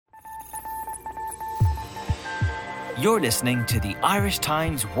You're listening to the Irish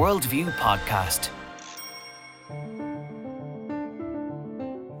Times Worldview podcast.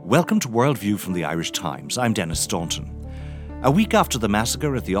 Welcome to Worldview from the Irish Times. I'm Denis Staunton. A week after the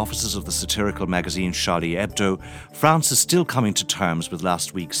massacre at the offices of the satirical magazine Charlie Hebdo, France is still coming to terms with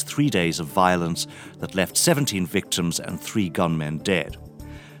last week's 3 days of violence that left 17 victims and 3 gunmen dead.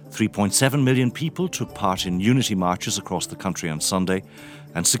 3.7 million people took part in unity marches across the country on Sunday,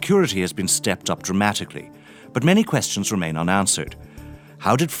 and security has been stepped up dramatically. But many questions remain unanswered.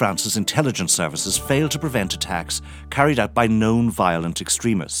 How did France's intelligence services fail to prevent attacks carried out by known violent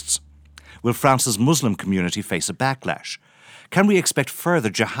extremists? Will France's Muslim community face a backlash? Can we expect further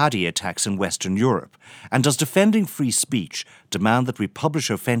jihadi attacks in Western Europe? And does defending free speech demand that we publish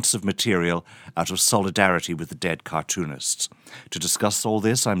offensive material out of solidarity with the dead cartoonists? To discuss all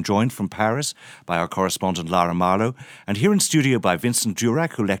this, I'm joined from Paris by our correspondent Lara Marlowe, and here in studio by Vincent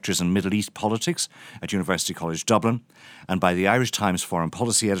Durac, who lectures in Middle East politics at University College Dublin, and by the Irish Times foreign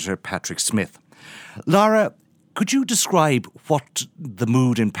policy editor Patrick Smyth. Lara, could you describe what the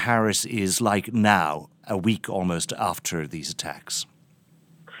mood in Paris is like now, a week almost after these attacks?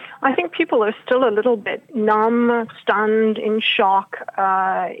 I think people are still a little bit numb, stunned, in shock.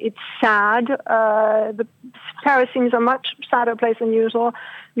 It's sad. Paris seems a much sadder place than usual.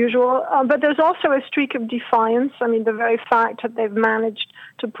 But there's also a streak of defiance. I mean, the very fact that they've managed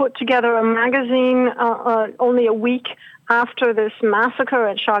to put together a magazine only a week after this massacre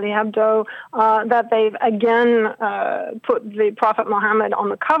at Charlie Hebdo, that they've again put the Prophet Muhammad on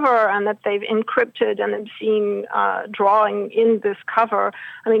the cover, and that they've encrypted and obscene drawing in this cover.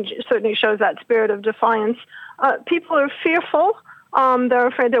 I mean, it certainly shows that spirit of defiance. People are fearful. They're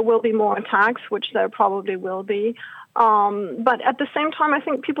afraid there will be more attacks, which there probably will be. But at the same time, I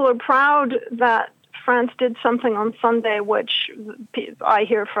think people are proud that France did something on Sunday, which I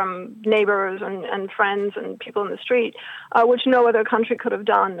hear from neighbors and friends and people in the street, which no other country could have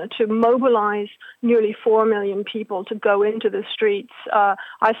done, to mobilize nearly 4 million people to go into the streets.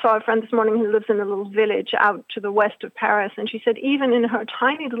 I saw a friend this morning who lives in a little village out to the west of Paris, and she said even in her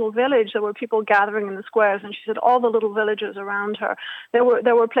tiny little village there were people gathering in the squares, and she said all the little villages around her, there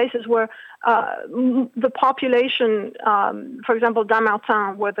were places where the population, for example,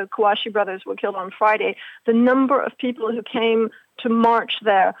 Damartin, where the Kouachi brothers were killed on Friday, the number of people who came to march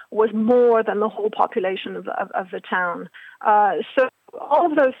there was more than the whole population of the town. So all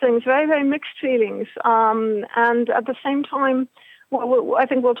of those things, very, very mixed feelings. And at the same time, I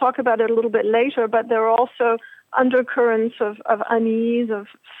think we'll talk about it a little bit later, but there are also undercurrents of unease, of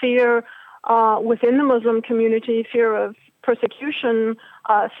fear within the Muslim community, fear of persecution,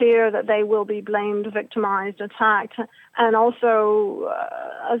 fear that they will be blamed, victimized, attacked, and also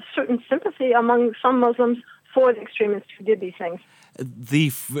a certain sympathy among some Muslims for the extremists who did these things. The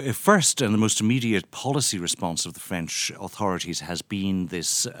first and the most immediate policy response of the French authorities has been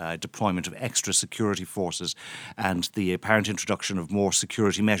this deployment of extra security forces and the apparent introduction of more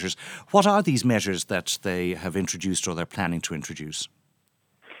security measures. What are these measures that they have introduced or they're planning to introduce?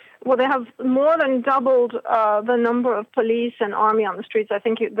 Well, they have more than doubled the number of police and army on the streets. I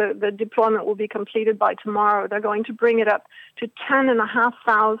think the deployment will be completed by tomorrow. They're going to bring it up to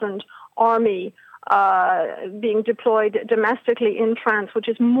 10,500 army being deployed domestically in France, which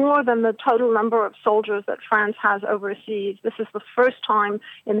is more than the total number of soldiers that France has overseas. This is the first time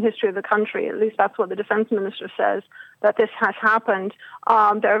in the history of the country, at least that's what the defense minister says, that this has happened.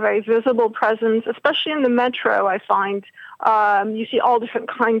 They're a very visible presence, especially in the metro, I find. You see all different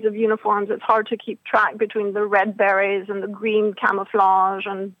kinds of uniforms. It's hard to keep track between the red berets and the green camouflage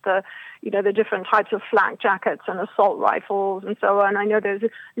and the different types of flak jackets and assault rifles and so on. I know there's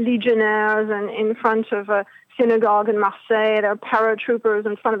legionnaires in front of a synagogue in Marseille. There are paratroopers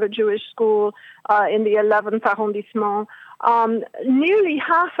in front of a Jewish school in the 11th arrondissement. Nearly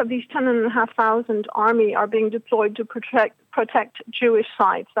half of these 10,500 army are being deployed to protect Jewish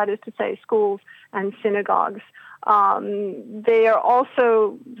sites, that is to say schools and synagogues. They are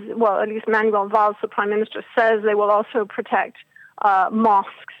also, well, at least Manuel Valls, the Prime Minister, says they will also protect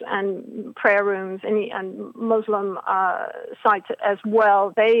mosques and prayer rooms and Muslim sites as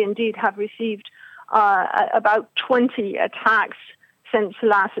well. They indeed have received about 20 attacks since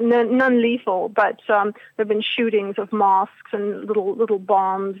last, none lethal, but there have been shootings of mosques and little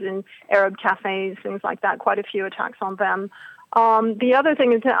bombs in Arab cafes, things like that, quite a few attacks on them. The other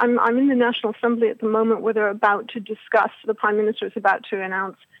thing is that I'm in the National Assembly at the moment where they're about to discuss, the Prime Minister is about to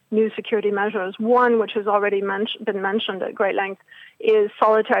announce new security measures. One, which has already been mentioned at great length, is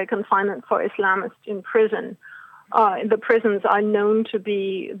solitary confinement for Islamists in prison. The prisons are known to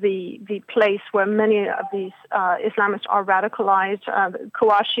be the place where many of these Islamists are radicalized. The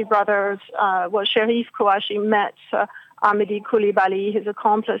Kouachi brothers, Sherif Kouachi met Amidi Koulibaly, his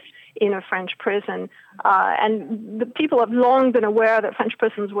accomplice, in a French prison. And the people have long been aware that French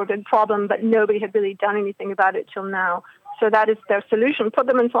prisons were a big problem, but nobody had really done anything about it till now. So that is their solution, put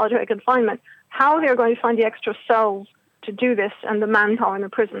them in solitary confinement. How they're going to find the extra cells to do this and the manpower in the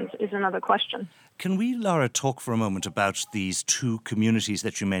prisons is another question. Can we, Lara, talk for a moment about these two communities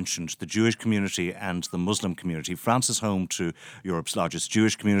that you mentioned, the Jewish community and the Muslim community? France is home to Europe's largest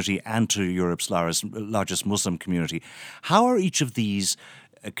Jewish community and to Europe's largest Muslim community. How are each of these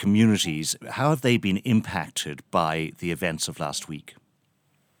communities, how have they been impacted by the events of last week?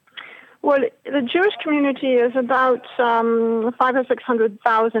 Well, the Jewish community is about 500,000 or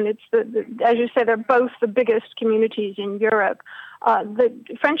 600,000. It's as you say, they're both the biggest communities in Europe. The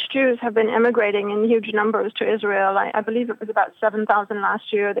French Jews have been emigrating in huge numbers to Israel. I believe it was about 7,000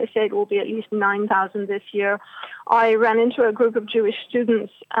 last year. They say it will be at least 9,000 this year. I ran into a group of Jewish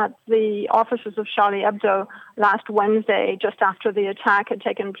students at the offices of Charlie Hebdo last Wednesday, just after the attack had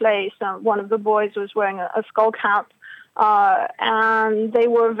taken place. One of the boys was wearing a skull cap. And they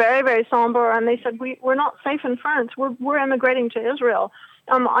were very, very somber, and they said, we're not safe in France. We're emigrating to Israel.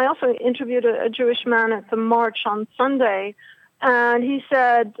 I also interviewed a Jewish man at the march on Sunday, and he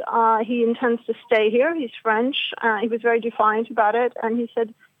said he intends to stay here. He's French. He was very defiant about it, and he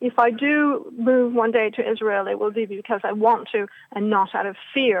said, if I do move one day to Israel, it will be because I want to and not out of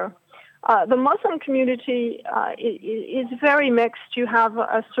fear. The Muslim community is very mixed. You have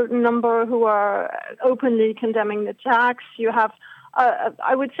a certain number who are openly condemning the attacks. You have,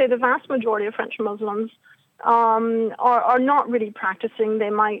 I would say, the vast majority of French Muslims are not really practicing. They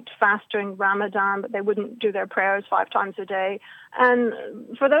might fast during Ramadan, but they wouldn't do their prayers 5 times a day. And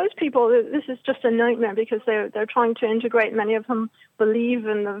for those people, this is just a nightmare because they're trying to integrate. Many of them believe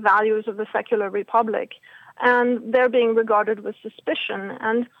in the values of the secular republic, and they're being regarded with suspicion.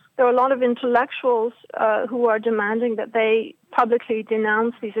 And there are a lot of intellectuals who are demanding that they publicly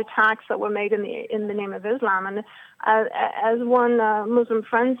denounce these attacks that were made in the name of Islam. And as one Muslim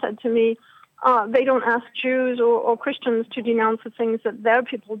friend said to me, they don't ask Jews or Christians to denounce the things that their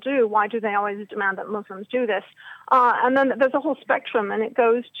people do. Why do they always demand that Muslims do this? And then there's a whole spectrum, and it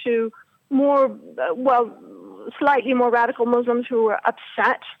goes to more, slightly more radical Muslims who are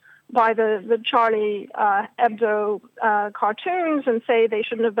upset by the Charlie Hebdo cartoons and say they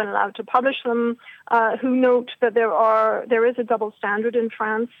shouldn't have been allowed to publish them, who note that there is a double standard in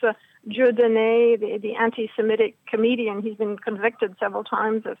France. Denis, the anti-Semitic comedian, he's been convicted several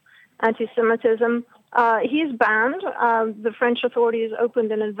times of anti-Semitism. He's banned. The French authorities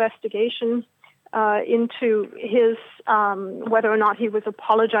opened an investigation into his whether or not he was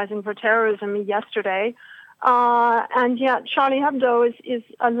apologizing for terrorism yesterday. And yet Charlie Hebdo is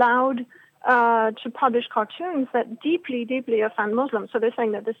allowed to publish cartoons that deeply, deeply offend Muslims. So they're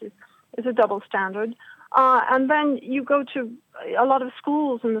saying that this is a double standard. And then you go to a lot of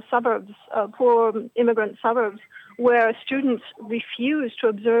schools in the suburbs, poor immigrant suburbs, where students refuse to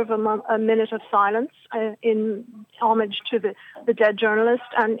observe a minute of silence in homage to the dead journalist,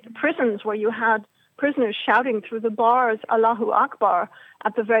 and prisons where you had prisoners shouting through the bars, Allahu Akbar,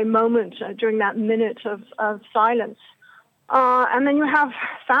 at the very moment during that minute of silence. And then you have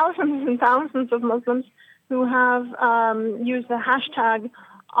thousands and thousands of Muslims who have used the hashtag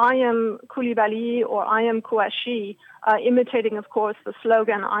I am Koulibaly or I am Kouachi, imitating, of course, the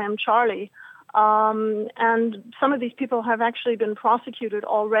slogan I am Charlie. And some of these people have actually been prosecuted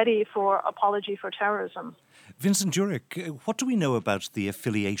already for apology for terrorism. Vincent Durac, what do we know about the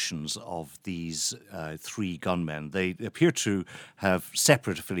affiliations of these 3 gunmen? They appear to have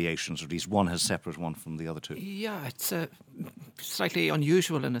separate affiliations, or at least one has separate one from the other 2. Yeah, it's slightly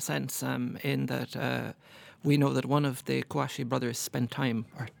unusual in a sense, in that we know that one of the Kouachi brothers spent time,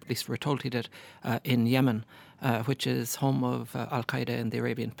 or at least we're told he did, in Yemen, which is home of Al-Qaeda in the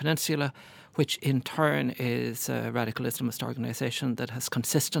Arabian Peninsula, which in turn is a radical Islamist organisation that has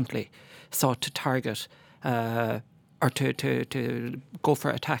consistently sought to target or to go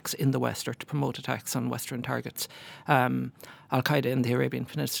for attacks in the West, or to promote attacks on Western targets. Al-Qaeda in the Arabian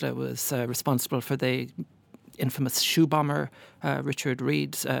Peninsula was responsible for the infamous shoe bomber, Richard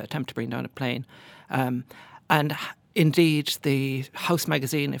Reed's attempt to bring down a plane. And indeed, the House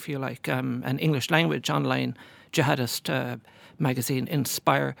magazine, if you like, an English language online jihadist magazine,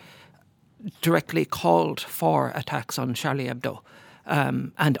 Inspire, directly called for attacks on Charlie Hebdo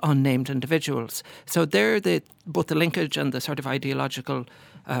and unnamed individuals. So there, both the linkage and the sort of ideological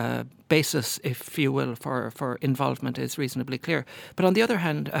basis, if you will, for involvement is reasonably clear. But on the other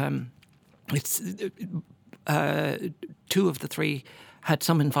hand, it's two of the three had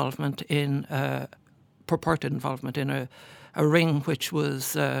some involvement in, purported involvement in a ring which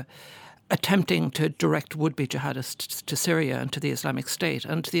was attempting to direct would-be jihadists to Syria and to the Islamic State.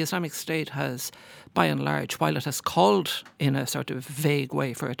 And the Islamic State has, by and large, while it has called in a sort of vague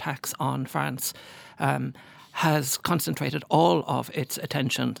way for attacks on France, has concentrated all of its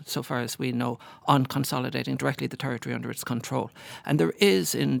attention, so far as we know, on consolidating directly the territory under its control. And there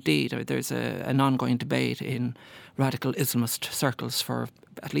is indeed, there's an ongoing debate in radical Islamist circles for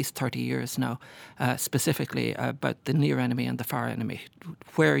at least 30 years now, specifically about the near enemy and the far enemy,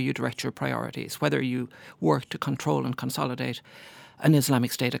 where you direct your priorities, whether you work to control and consolidate an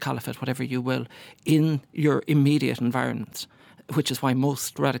Islamic State, a caliphate, whatever you will, in your immediate environments, which is why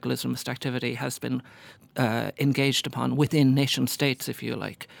most radical Islamist activity has been engaged upon within nation states, if you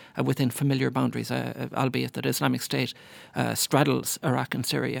like, within familiar boundaries, albeit that Islamic State straddles Iraq and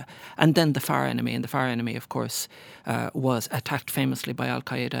Syria. And then the far enemy, and the far enemy, of course, was attacked famously by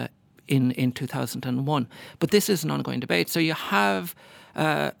Al-Qaeda in 2001. But this is an ongoing debate. So you have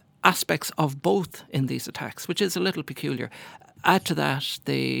aspects of both in these attacks, which is a little peculiar. Add to that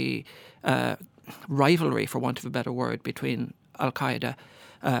the rivalry, for want of a better word, between Al-Qaeda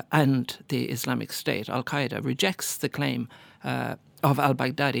and the Islamic State. Al-Qaeda rejects the claim of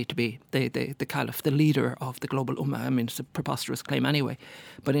al-Baghdadi to be the caliph, the leader of the global ummah. I mean, it's a preposterous claim anyway.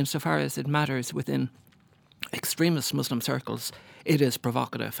 But insofar as it matters within extremist Muslim circles, it is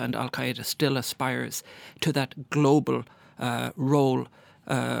provocative, and Al-Qaeda still aspires to that global role,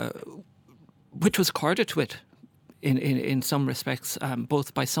 which was accorded to it in some respects,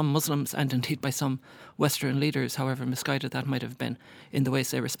 both by some Muslims and indeed by some Western leaders, however misguided that might have been in the ways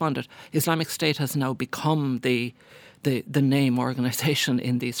they responded. Islamic State has now become the name organisation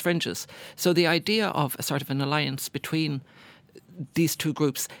in these fringes. So the idea of a sort of an alliance between these two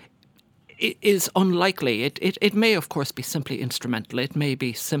groups is unlikely. It may, of course, be simply instrumental. It may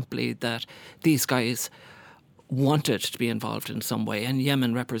be simply that these guys wanted to be involved in some way, and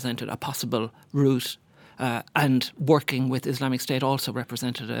Yemen represented a possible route. And working with Islamic State also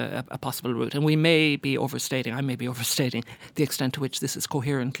represented a possible route. And we may be overstating, I may be overstating, the extent to which this is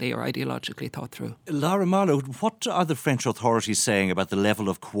coherently or ideologically thought through. Lara Marlowe, what are the French authorities saying about the level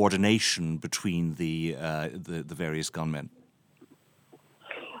of coordination between the various gunmen?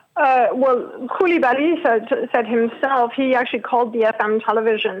 Well, Koulibaly said himself, he actually called the FM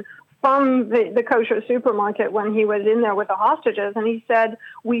television from the kosher supermarket when he was in there with the hostages, and he said,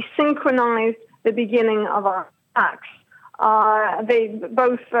 we synchronized the beginning of our attacks.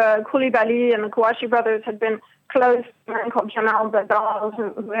 Both Koulibaly and the Kouachi brothers had been close to a man called Jamal Badal,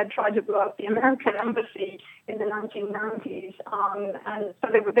 who had tried to blow up the American embassy in the 1990s. And so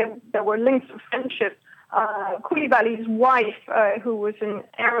there were links of friendship. Koulibaly's wife, who was an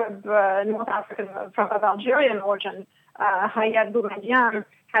Arab North African of Algerian origin, Hayat Boumediene,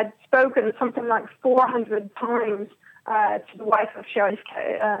 had spoken something like 400 times to the wife of Sharif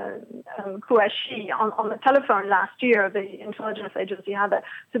Kouachi on the telephone last year. The intelligence agency had that.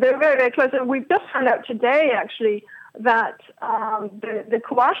 So they were very, very close. And we've just found out today, actually, that the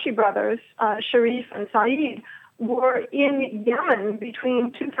Kouachi brothers, Sharif and Saeed, were in Yemen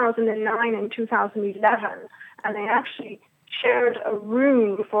between 2009 and 2011. And they actually shared a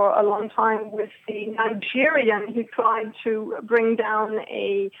room for a long time with the Nigerian who tried to bring down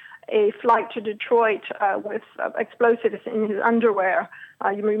a flight to Detroit with explosives in his underwear.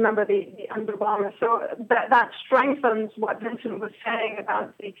 You remember the undergarment. So that strengthens what Vincent was saying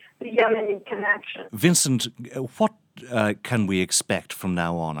about the Yemeni connection. Vincent, what can we expect from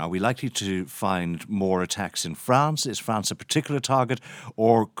now on? Are we likely to find more attacks in France? Is France a particular target?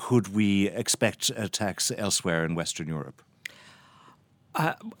 Or could we expect attacks elsewhere in Western Europe?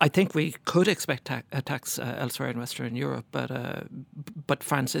 I think we could expect attacks elsewhere in Western Europe, but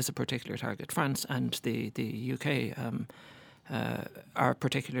France is a particular target. France and the UK are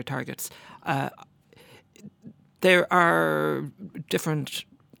particular targets. There are different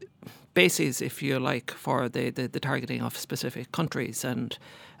bases, if you like, for the targeting of specific countries, and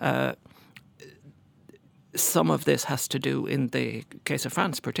some of this has to do, in the case of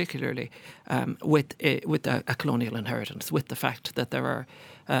France particularly, with a colonial inheritance, with the fact that there are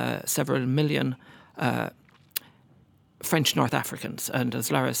several million French North Africans. And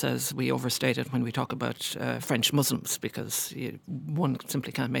as Lara says, we overstate it when we talk about French Muslims, because one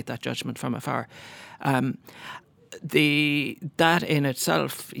simply can't make that judgment from afar. That in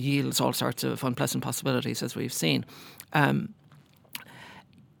itself yields all sorts of unpleasant possibilities, as we've seen.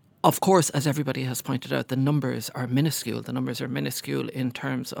 Of course, as everybody has pointed out, the numbers are minuscule. The numbers are minuscule in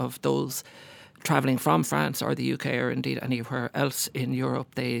terms of those travelling from France or the UK or indeed anywhere else in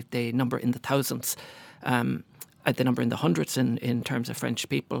Europe. They number in the thousands. the number in the hundreds in terms of French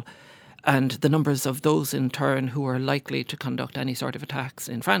people. And the numbers of those in turn who are likely to conduct any sort of attacks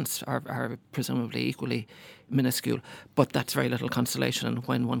in France are presumably equally minuscule. But that's very little consolation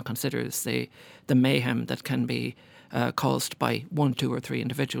when one considers the mayhem that can be caused by 1, 2 or 3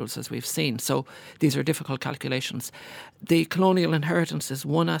 individuals, as we've seen. So these are difficult calculations. The colonial inheritance is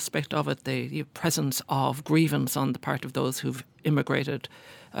one aspect of it, the presence of grievance on the part of those who've immigrated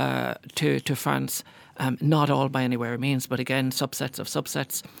to France, not all by anywhere means, but again, subsets of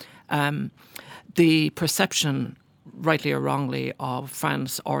subsets. The perception, rightly or wrongly, of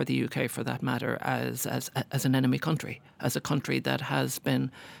France or the UK, for that matter, as an enemy country, as a country that has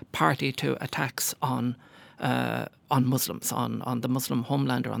been party to attacks on Muslims, on the Muslim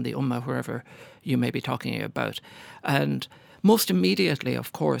homeland or on the Ummah, wherever you may be talking about. And most immediately,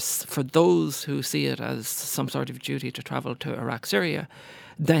 of course, for those who see it as some sort of duty to travel to Iraq, Syria,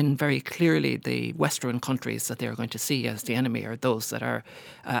 then very clearly the Western countries that they're going to see as the enemy are those that are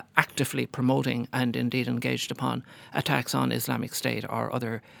actively promoting and indeed engaged upon attacks on Islamic State or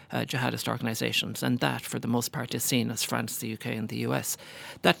other jihadist organisations. And that, for the most part, is seen as France, the UK and the US.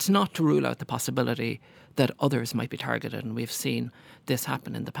 That's not to rule out the possibility that others might be targeted, and we've seen this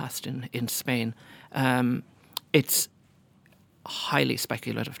happen in the past in Spain. It's highly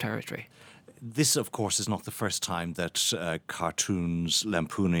speculative territory. This, of course, is not the first time that cartoons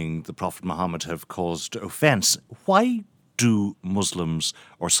lampooning the Prophet Muhammad have caused offence. Why do Muslims,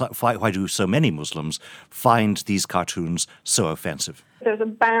 or why do so many Muslims, find these cartoons so offensive? There's a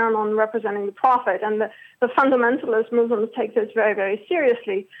ban on representing the Prophet, and the fundamentalist Muslims take this very, very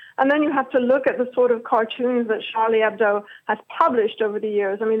seriously. And then you have to look at the sort of cartoons that Charlie Hebdo has published over the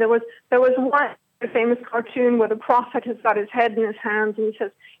years. I mean, there was one famous cartoon where the Prophet has got his head in his hands and he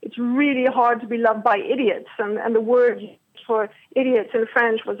says, "It's really hard to be loved by idiots." And the word for idiots in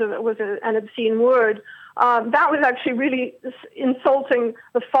French was an obscene word. That was actually really insulting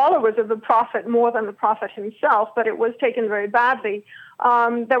the followers of the Prophet more than the Prophet himself, but it was taken very badly.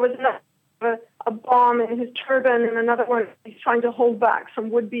 There was a bomb in his turban, and another one he's trying to hold back some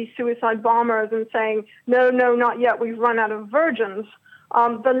would-be suicide bombers and saying, no, not yet, we've run out of virgins.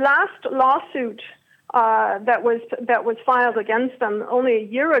 The last lawsuit that was filed against them only a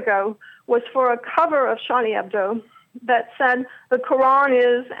year ago was for a cover of Charlie Hebdo that said the Quran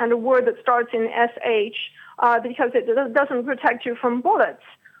is, and a word that starts in SH, because it doesn't protect you from bullets.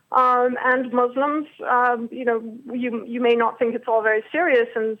 And Muslims, you may not think it's all very serious,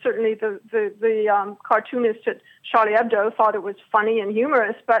 and certainly the cartoonist at Charlie Hebdo thought it was funny and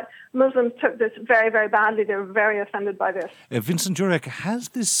humorous, but Muslims took this very, very badly. They were very offended by this. Vincent Durac, has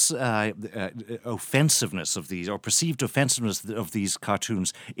this offensiveness of these, or perceived offensiveness of these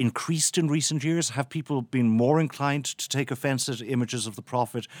cartoons, increased in recent years? Have people been more inclined to take offence at images of the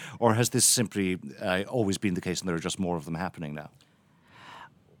Prophet, or has this simply always been the case and there are just more of them happening now?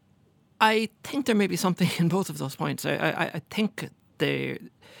 I think there may be something in both of those points. I think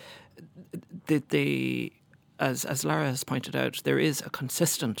as Lara has pointed out, there is a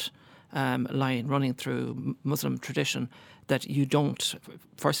consistent line running through Muslim tradition that you don't,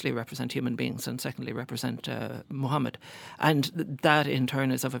 firstly, represent human beings and secondly, represent Muhammad. And that, in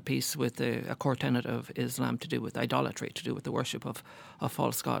turn, is of a piece with a core tenet of Islam to do with idolatry, to do with the worship of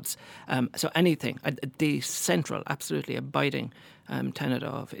false gods. So anything, the central, absolutely abiding tenet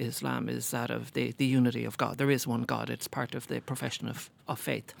of Islam is that of the unity of God. There is one God. It's part of the profession of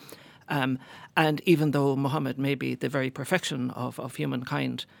faith. And even though Muhammad may be the very perfection of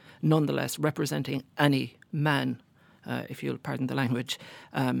humankind, nonetheless representing any man, if you'll pardon the language,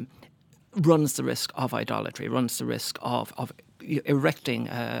 runs the risk of idolatry, runs the risk of erecting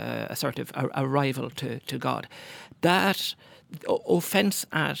a sort of a rival to God. That offence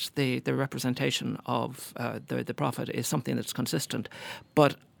at the representation of the Prophet is something that's consistent.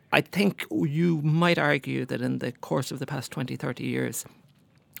 But I think you might argue that in the course of the past 20, 30 years,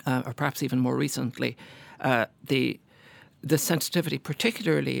 or perhaps even more recently, the sensitivity,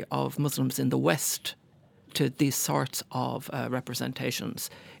 particularly of Muslims in the West, to these sorts of representations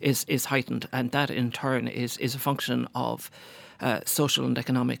is heightened, and that in turn is a function of social and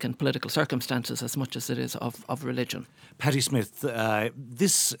economic and political circumstances as much as it is of religion. Paddy Smyth,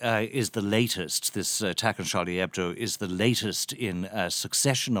 this is the latest, this attack on Charlie Hebdo is the latest in a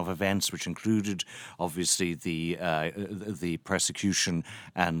succession of events which included obviously the persecution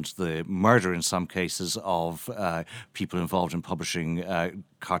and the murder in some cases of people involved in publishing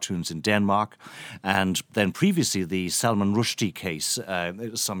cartoons in Denmark, and then previously the Salman Rushdie case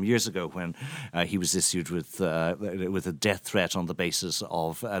some years ago when he was issued with a death threat on the basis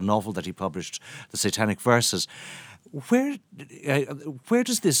of a novel that he published, The Satanic Verses. Where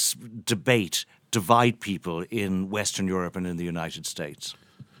does this debate divide people in Western Europe and in the United States?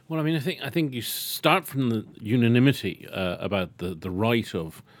 Well, I mean, I think you start from the unanimity about the right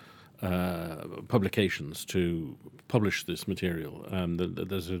of publications to publish this material.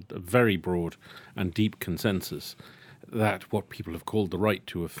 There's a very broad and deep consensus that what people have called the right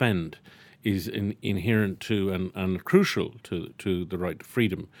to offend is inherent to and crucial to the right to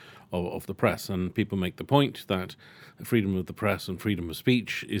freedom of the press. And people make the point that freedom of the press and freedom of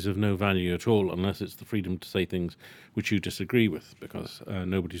speech is of no value at all unless it's the freedom to say things which you disagree with, because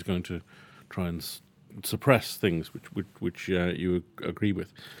nobody's going to try and suppress things which you agree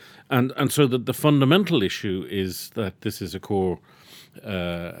with. And so the fundamental issue is that this is a core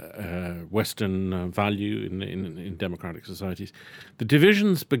Western value in democratic societies. The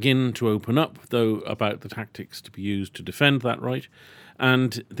divisions begin to open up, though, about the tactics to be used to defend that right.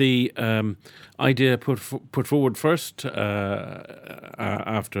 And the idea put forward first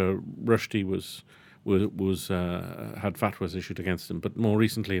after Rushdie had fatwas issued against him, but more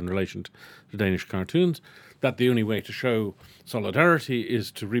recently in relation to Danish cartoons, that the only way to show solidarity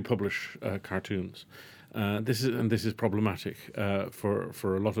is to republish cartoons. This is problematic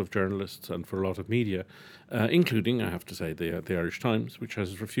for a lot of journalists and for a lot of media, including, I have to say, the Irish Times, which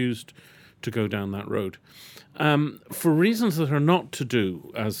has refused to go down that road for reasons that are not to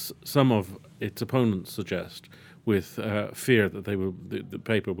do, as some of its opponents suggest, with fear that the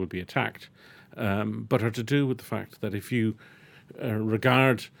paper will be attacked, but are to do with the fact that if you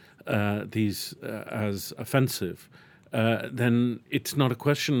regard these as offensive, then it's not a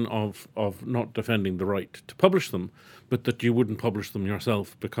question of not defending the right to publish them, but that you wouldn't publish them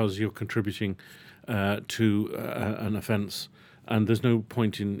yourself because you're contributing to an offence. And there's no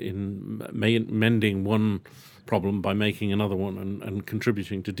point in mending one problem by making another one and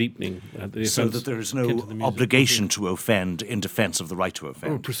contributing to deepening the offence. So that there is no obligation to offend in defence of the right to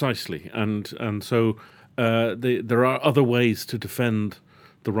offend. Oh, precisely. And so there are other ways to defend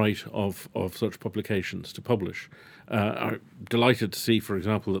the right of such publications to publish. I'm delighted to see, for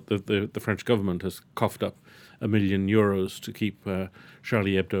example, that the French government has coughed up €1 million to keep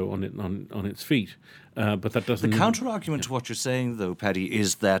Charlie Hebdo on its feet. But that doesn't... The counter-argument to what you're saying, though, Paddy,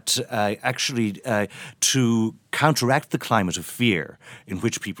 is that actually to counteract the climate of fear in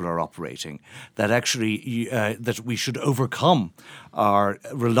which people are operating, that actually that we should overcome our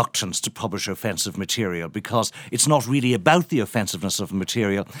reluctance to publish offensive material, because it's not really about the offensiveness of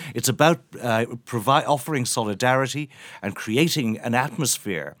material. It's about offering solidarity and creating an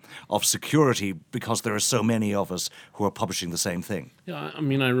atmosphere of security because there are so many of us who are publishing the same thing. Yeah, I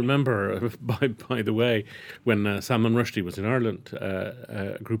mean, I remember, by the way, when Salman Rushdie was in Ireland,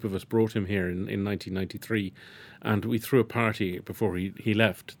 a group of us brought him here in 1993, and we threw a party before he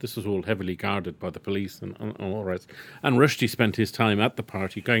left. This was all heavily guarded by the police and all right. And Rushdie spent his time at the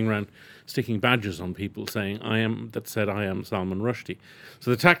party going around sticking badges on people saying I am Salman Rushdie. So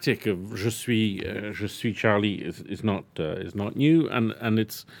the tactic of je suis Charlie is not new, and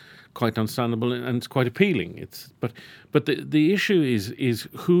it's quite understandable and it's quite appealing. But the issue is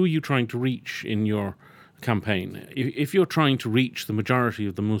who are you trying to reach in your campaign? If you're trying to reach the majority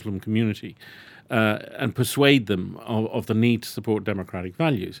of the Muslim community and persuade them of the need to support democratic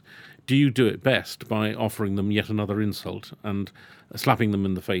values, do you do it best by offering them yet another insult and slapping them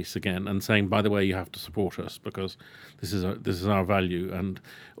in the face again and saying, by the way, you have to support us because this is our value?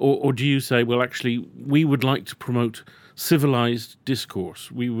 Or do you say, well, actually, we would like to promote civilized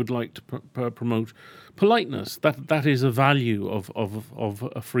discourse. We would like to promote politeness. That is a value of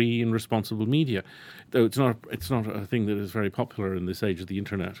a free and responsible media. Though it's not a thing that is very popular in this age of the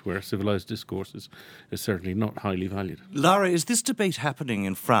internet, where civilized discourse is certainly not highly valued. Lara, is this debate happening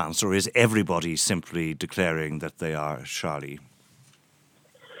in France, or is everybody simply declaring that they are Charlie?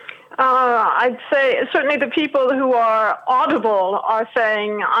 I'd say certainly the people who are audible are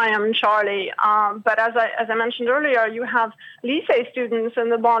saying, I am Charlie. But as I mentioned earlier, you have lycée students in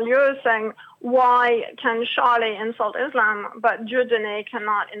the banlieue saying, why can Charlie insult Islam, but Denis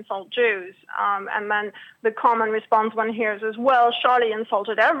cannot insult Jews? And then the common response one hears is, well, Charlie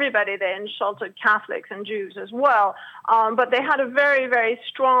insulted everybody. They insulted Catholics and Jews as well. But they had a very, very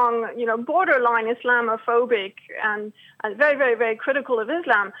strong, borderline Islamophobic and very, very, very critical of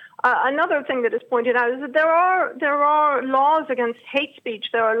Islam. Another thing that is pointed out is that there are laws against hate speech.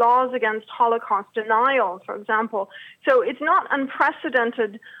 There are laws against Holocaust denial, for example. So it's not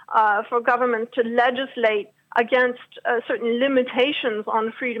unprecedented for governments to legislate against certain limitations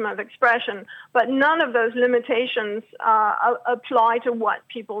on freedom of expression, but none of those limitations apply to what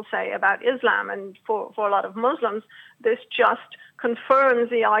people say about Islam. And for a lot of Muslims, this just confirms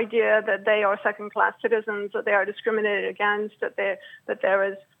the idea that they are second-class citizens, that they are discriminated against, that there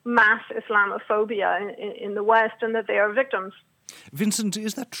is mass Islamophobia in the West, and that they are victims. Vincent,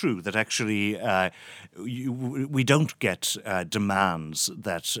 is that true, that actually we don't get demands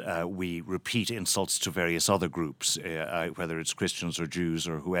that we repeat insults to various other groups, whether it's Christians or Jews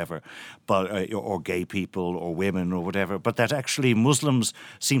or whoever, but or gay people or women or whatever, but that actually Muslims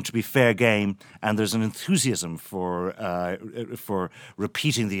seem to be fair game and there's an enthusiasm for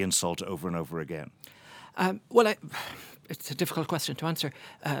repeating the insult over and over again? It's a difficult question to answer.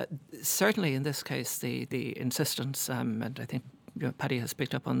 Certainly in this case, the insistence, and I think Paddy has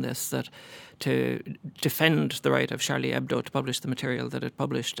picked up on this, that to defend the right of Charlie Hebdo to publish the material that it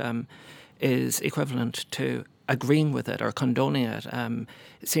published is equivalent to agreeing with it or condoning it.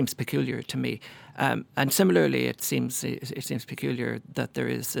 It seems peculiar to me. And similarly, it seems peculiar that there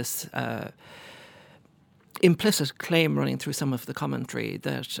is this implicit claim running through some of the commentary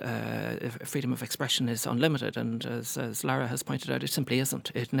that freedom of expression is unlimited, and as Lara has pointed out, it simply isn't.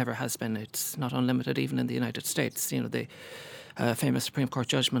 It never has been. It's not unlimited even in the United States. You know, the famous Supreme Court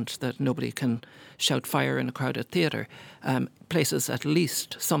judgment that nobody can shout fire in a crowded theatre places at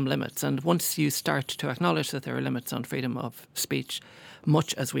least some limits, and once you start to acknowledge that there are limits on freedom of speech,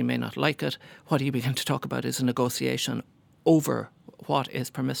 much as we may not like it, what you begin to talk about is a negotiation over what is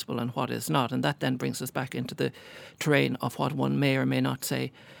permissible and what is not. And that then brings us back into the terrain of what one may or may not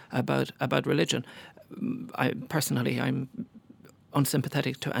say about religion. I'm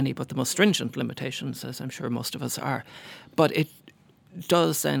unsympathetic to any but the most stringent limitations, as I'm sure most of us are. But it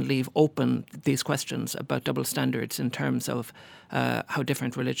does then leave open these questions about double standards in terms of how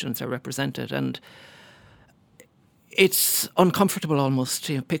different religions are represented. And it's uncomfortable almost,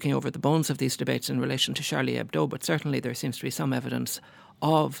 picking over the bones of these debates in relation to Charlie Hebdo, but certainly there seems to be some evidence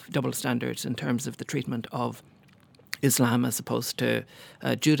of double standards in terms of the treatment of Islam as opposed to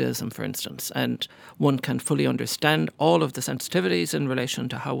Judaism, for instance. And one can fully understand all of the sensitivities in relation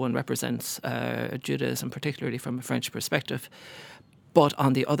to how one represents Judaism, particularly from a French perspective. But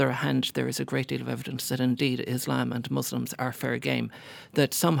on the other hand, there is a great deal of evidence that indeed Islam and Muslims are fair game,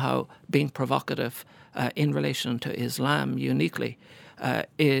 that somehow being provocative in relation to Islam uniquely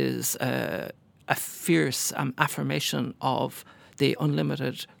is a fierce affirmation of the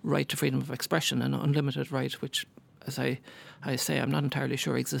unlimited right to freedom of expression, an unlimited right which, as I say, I'm not entirely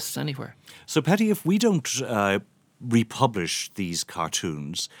sure exists anywhere. So, Paddy, if we don't republish these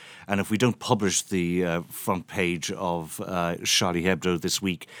cartoons, and if we don't publish the front page of Charlie Hebdo this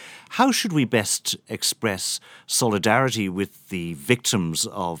week, how should we best express solidarity with the victims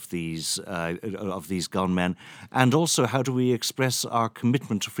of these gunmen, and also how do we express our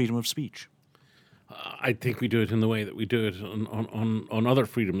commitment to freedom of speech? I think we do it in the way that we do it on other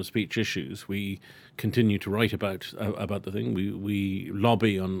freedom of speech issues. We continue to write about the thing. We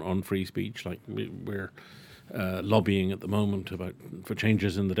lobby on free speech, like we're lobbying at the moment for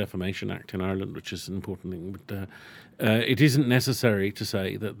changes in the Defamation Act in Ireland, which is an important thing. But it isn't necessary to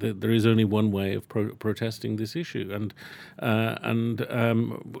say that there is only one way of protesting this issue, and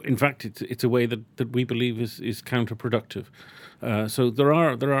in fact, it's a way that we believe is counterproductive. So there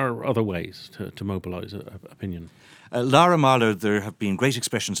are other ways to mobilise opinion. Lara Marlowe, there have been great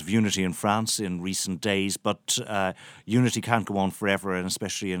expressions of unity in France in recent days, but unity can't go on forever, and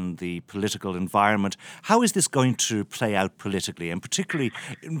especially in the political environment. How is this going to play out politically, and particularly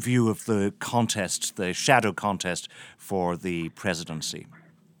in view of the contest, the shadow contest for the presidency?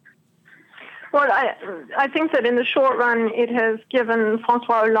 Well, I think that in the short run, it has given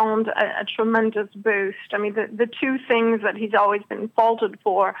François Hollande a tremendous boost. I mean, the two things that he's always been faulted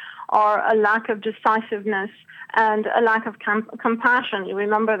for are a lack of decisiveness and a lack of compassion. You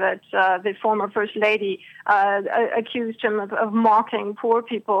remember that the former First Lady accused him of mocking poor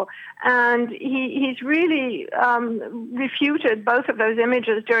people, and he's really refuted both of those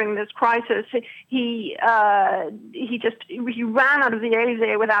images during this crisis. He ran out of the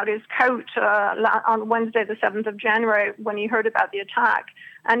Élysée without his coat on Wednesday, the 7th of January, when he heard about the attack,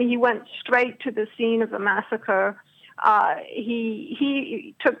 and he went straight to the scene of the massacre.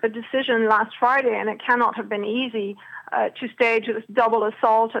 He took the decision last Friday, and it cannot have been easy to stage this double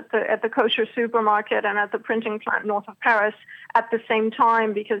assault at the kosher supermarket and at the printing plant north of Paris at the same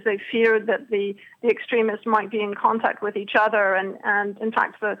time, because they feared that the extremists might be in contact with each other, and in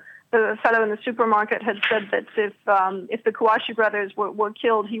fact the the fellow in the supermarket had said that if the Kouachi brothers were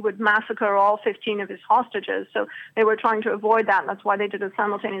killed, he would massacre all 15 of his hostages. So they were trying to avoid that. That's why they did a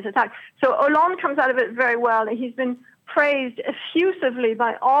simultaneous attack. So Hollande comes out of it very well. He's been praised effusively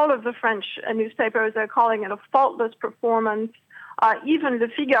by all of the French newspapers. They're calling it a faultless performance. Even Le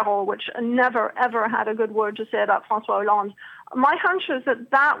Figaro, which never, ever had a good word to say about François Hollande. My hunch is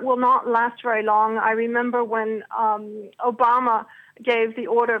that will not last very long. I remember when Obama gave the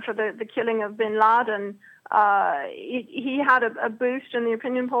order for the killing of bin Laden, he had a boost in the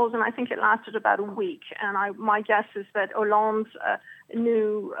opinion polls, and I think it lasted about a week. And my guess is that Hollande's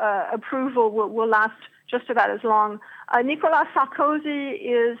new approval will last just about as long. Nicolas Sarkozy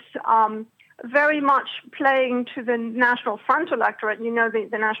is very much playing to the National Front electorate. You know,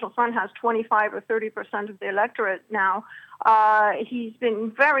 the National Front has 25 or 30% of the electorate now. He's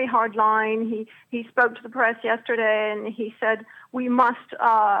been very hardline. He spoke to the press yesterday, and he said we must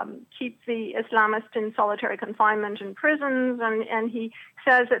keep the Islamists in solitary confinement in prisons. And he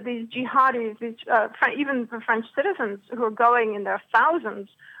says that these jihadis, even the French citizens who are going in their thousands,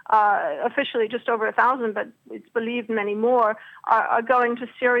 officially just over 1,000, but it's believed many more, are going to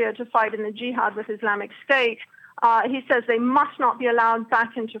Syria to fight in the jihad with Islamic State. He says they must not be allowed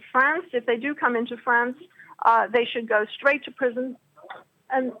back into France. If they do come into France, they should go straight to prison.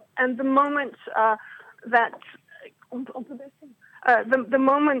 And the moment that the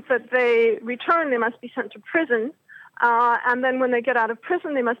moment that they return, they must be sent to prison. And then when they get out of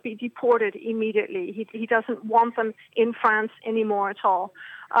prison, they must be deported immediately. He doesn't want them in France anymore at all.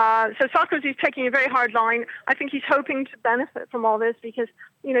 So Sarkozy's taking a very hard line. I think he's hoping to benefit from all this because,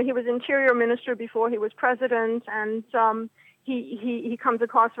 you know, he was interior minister before he was president, and he comes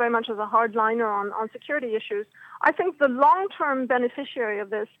across very much as a hardliner on security issues. I think the long-term beneficiary of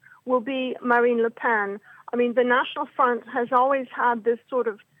this will be Marine Le Pen. I mean, the National Front has always had this sort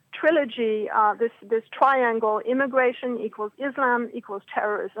of trilogy, this triangle: immigration equals Islam equals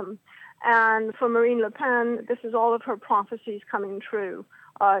terrorism. And for Marine Le Pen, this is all of her prophecies coming true.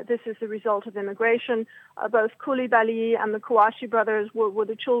 This is the result of immigration. Both Koulibaly and the Kouachi brothers were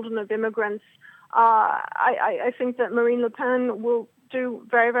the children of immigrants. I think that Marine Le Pen will do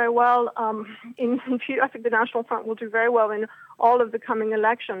very, very well I think the National Front will do very well in all of the coming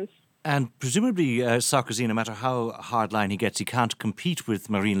elections. And presumably Sarkozy, no matter how hardline he gets, he can't compete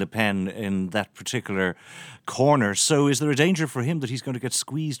with Marine Le Pen in that particular corner. So is there a danger for him that he's going to get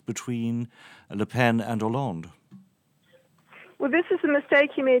squeezed between Le Pen and Hollande? Well, this is a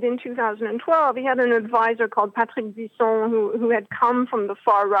mistake he made in 2012. He had an advisor called Patrick Bisson who had come from the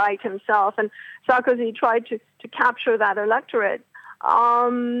far right himself, and Sarkozy tried to capture that electorate.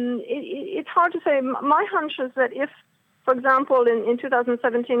 It's hard to say. My hunch is that if, for example, in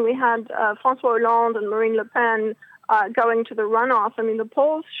 2017 we had François Hollande and Marine Le Pen going to the runoff, I mean, the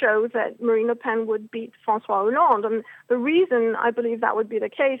polls show that Marine Le Pen would beat François Hollande. And the reason I believe that would be the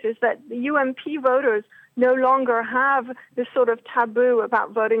case is that the UMP voters no longer have this sort of taboo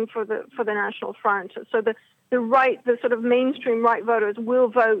about voting for the National Front. So the right, the sort of mainstream right voters will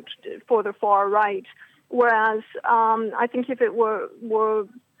vote for the far right. Whereas I think if it were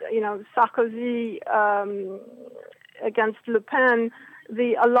Sarkozy against Le Pen,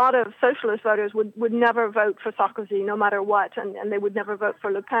 a lot of socialist voters would never vote for Sarkozy no matter what, and they would never vote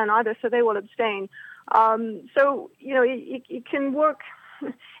for Le Pen either, so they will abstain. So, you know, it can work.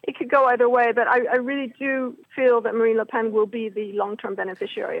 It could go either way, but I really do feel that Marine Le Pen will be the long-term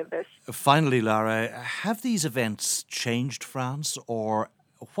beneficiary of this. Finally, Lara, have these events changed France, or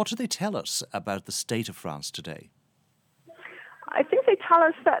what do they tell us about the state of France today? I think they tell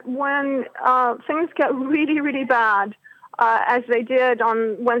us that when things get really, really bad, as they did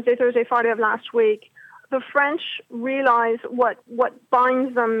on Wednesday, Thursday, Friday of last week, the French realize what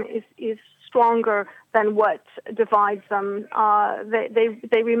binds them is stronger than what divides them.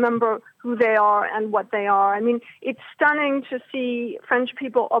 They remember who they are and what they are. I mean, it's stunning to see French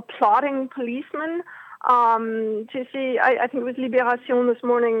people applauding policemen. To see, I think it was Libération this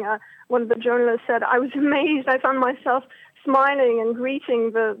morning, one of the journalists said, I was amazed. I found myself smiling and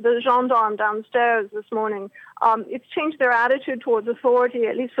greeting the gendarme downstairs this morning. It's changed their attitude towards authority,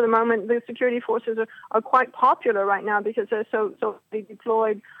 at least for the moment. The security forces are quite popular right now because they're so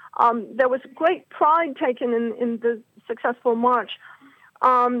deployed. There was great pride taken in the successful march.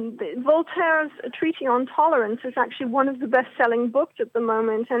 Voltaire's Treaty on Tolerance is actually one of the best-selling books at the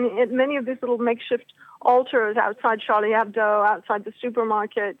moment, and many of these little makeshift altars outside Charlie Hebdo, outside the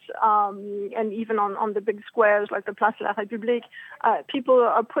supermarket, and even on the big squares like the Place de la République, people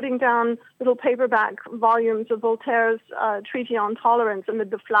are putting down little paperback volumes of Voltaire's Treaty on Tolerance amid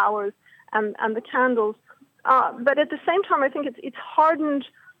the flowers and the candles. But at the same time, I think it's hardened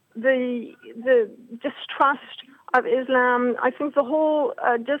the distrust of Islam. I think the whole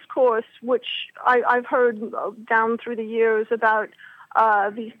discourse, which I've heard down through the years about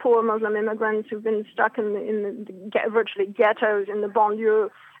these poor Muslim immigrants who've been stuck in the virtually ghettos in the banlieue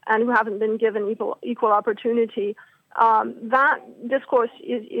and who haven't been given equal opportunity. That discourse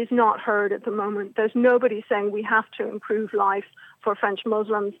is not heard at the moment. There's nobody saying we have to improve life for French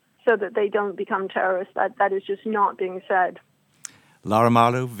Muslims so that they don't become terrorists. That is just not being said. Lara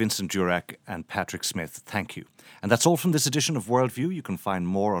Marlowe, Vincent Durac and Patrick Smyth, thank you. And that's all from this edition of Worldview. You can find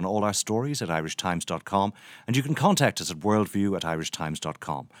more on all our stories at irishtimes.com, and you can contact us at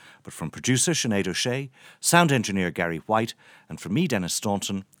worldview@irishtimes.com. But from producer Sinead O'Shea, sound engineer Gary White, and from me, Denis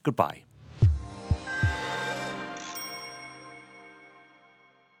Staunton, goodbye.